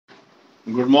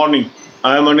Good morning.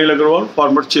 I am Anil Agarwal,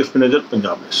 former Chief Manager,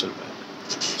 Punjab National Bank.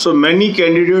 So many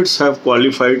candidates have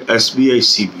qualified SBI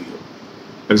CBO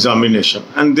examination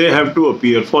and they have to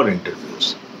appear for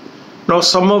interviews. Now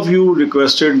some of you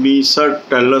requested me, sir,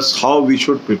 tell us how we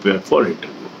should prepare for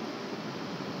interview.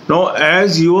 Now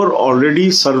as you are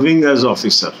already serving as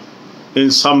officer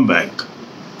in some bank,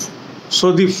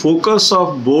 so the focus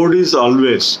of board is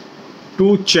always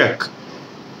to check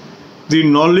the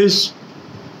knowledge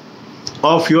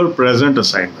of your present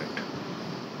assignment.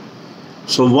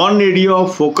 So one area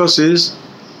of focus is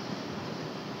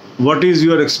what is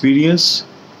your experience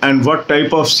and what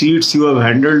type of seats you have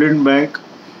handled in bank,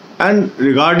 and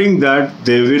regarding that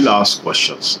they will ask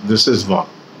questions. This is one,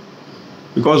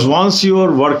 because once you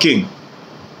are working,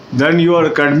 then your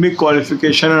academic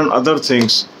qualification and other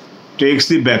things takes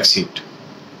the back seat.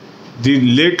 The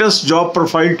latest job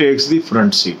profile takes the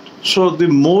front seat. So the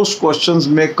most questions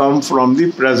may come from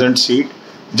the present seat,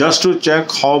 just to check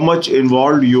how much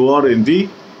involved you are in the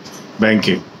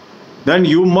banking. Then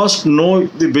you must know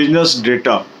the business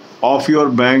data of your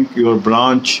bank, your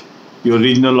branch, your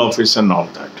regional office and all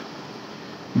that.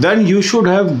 Then you should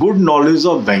have good knowledge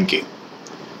of banking.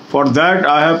 For that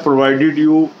I have provided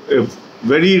you a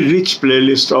very rich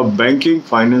playlist of banking,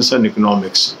 finance and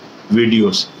economics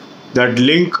videos. That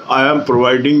link I am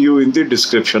providing you in the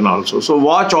description also. So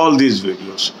watch all these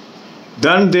videos.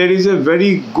 Then there is a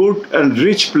very good and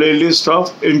rich playlist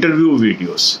of interview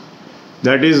videos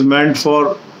that is meant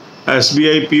for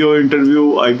SBI PO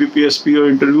interview, IBPS PO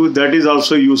interview. That is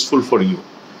also useful for you.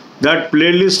 That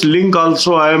playlist link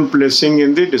also I am placing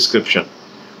in the description.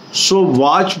 So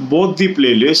watch both the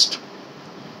playlist,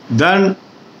 then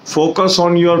focus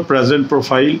on your present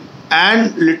profile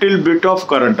and little bit of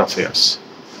current affairs.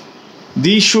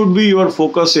 These should be your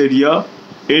focus area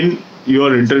in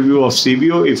your interview of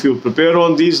CBO. If you prepare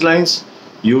on these lines,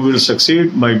 you will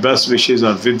succeed. My best wishes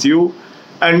are with you.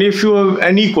 And if you have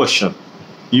any question,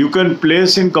 you can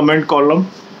place in comment column.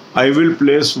 I will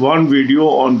place one video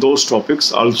on those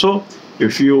topics also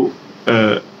if you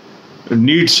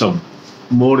need some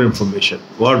more information.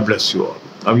 God bless you all.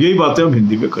 अब यही बातें हम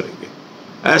हिंदी में करेंगे.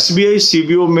 SBI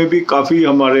CBO में भी काफ़ी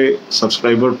हमारे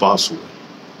सब्सक्राइबर पास हुए.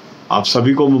 आप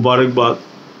सभी को मुबारकबाद.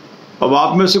 अब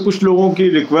आप में से कुछ लोगों की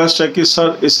रिक्वेस्ट है कि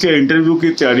सर इसके इंटरव्यू की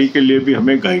तैयारी के लिए भी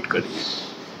हमें गाइड करिए.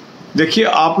 देखिए,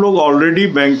 आप लोग ऑलरेडी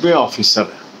बैंक में ऑफिसर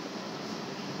हैं,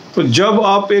 तो जब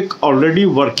आप एक ऑलरेडी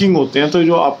वर्किंग होते हैं तो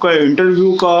जो आपका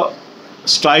इंटरव्यू का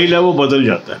स्टाइल है वो बदल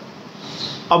जाता है.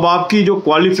 अब आपकी जो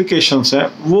क्वालिफिकेशंस हैं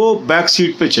वो बैक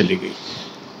सीट पे चली गई,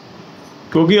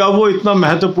 क्योंकि अब वो इतना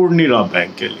महत्वपूर्ण नहीं रहा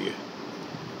बैंक के लिए.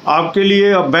 आपके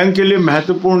लिए अब बैंक के लिए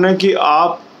महत्वपूर्ण है कि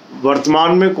आप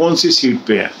वर्तमान में कौन सी सीट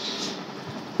पे है,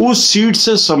 उस सीट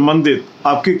से संबंधित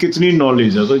आपकी कितनी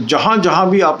नॉलेज है. तो जहाँ जहाँ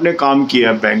भी आपने काम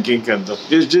किया है बैंकिंग के अंदर,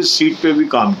 जिस जिस सीट पे भी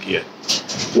काम किया है,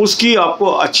 उसकी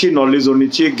आपको अच्छी नॉलेज होनी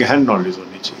चाहिए, गहन नॉलेज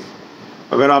होनी चाहिए.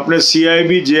 अगर आपने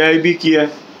CIB JIB किया है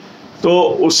तो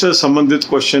उससे संबंधित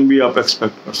क्वेश्चन भी आप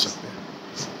एक्सपेक्ट कर सकते हैं.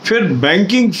 फिर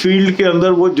बैंकिंग फील्ड के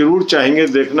अंदर वो जरूर चाहेंगे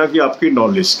देखना कि आपकी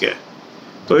नॉलेज क्या है.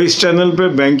 तो इस चैनल पे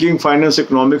बैंकिंग, फाइनेंस,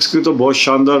 इकोनॉमिक्स की तो बहुत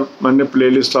शानदार मैंने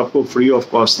प्लेलिस्ट आपको फ्री ऑफ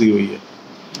कॉस्ट दी हुई है.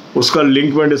 उसका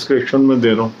लिंक मैं डिस्क्रिप्शन में दे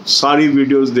रहा हूँ. सारी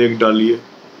वीडियोस देख डालिए.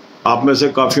 आप में से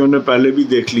काफ़ियों ने पहले भी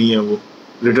देख ली हैं, वो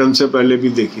रिटर्न से पहले भी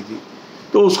देखी थी,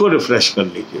 तो उसको रिफ़्रेश कर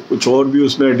लीजिए. कुछ और भी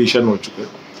उसमें एडिशन हो चुके हैं.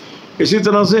 इसी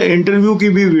तरह से इंटरव्यू की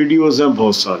भी वीडियोज़ हैं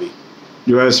बहुत सारी,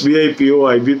 जो SBI PO,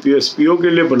 IBPS PO के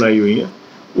लिए बनाई हुई हैं.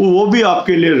 वो भी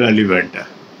आपके लिए रेलिवेंट है.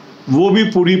 वो भी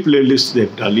पूरी प्लेलिस्ट देख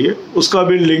डालिए. उसका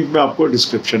भी लिंक मैं आपको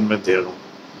डिस्क्रिप्शन में दे रहा हूँ.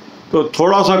 तो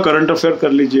थोड़ा सा करंट अफेयर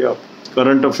कर लीजिए आप.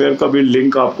 करंट अफेयर का भी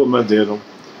लिंक आपको मैं दे रहा हूँ,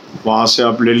 वहाँ से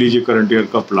आप ले लीजिए करंट ईयर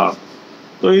का प्लान.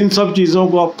 तो इन सब चीज़ों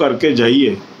को आप करके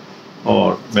जाइए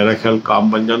और मेरा ख्याल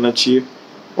काम बन जाना चाहिए.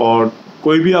 और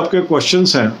कोई भी आपके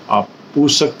क्वेश्चंस हैं आप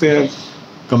पूछ सकते हैं,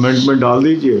 कमेंट में डाल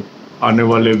दीजिए. आने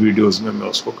वाले वीडियोज़ में मैं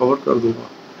उसको कवर कर दूँगा.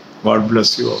 God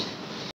bless you all.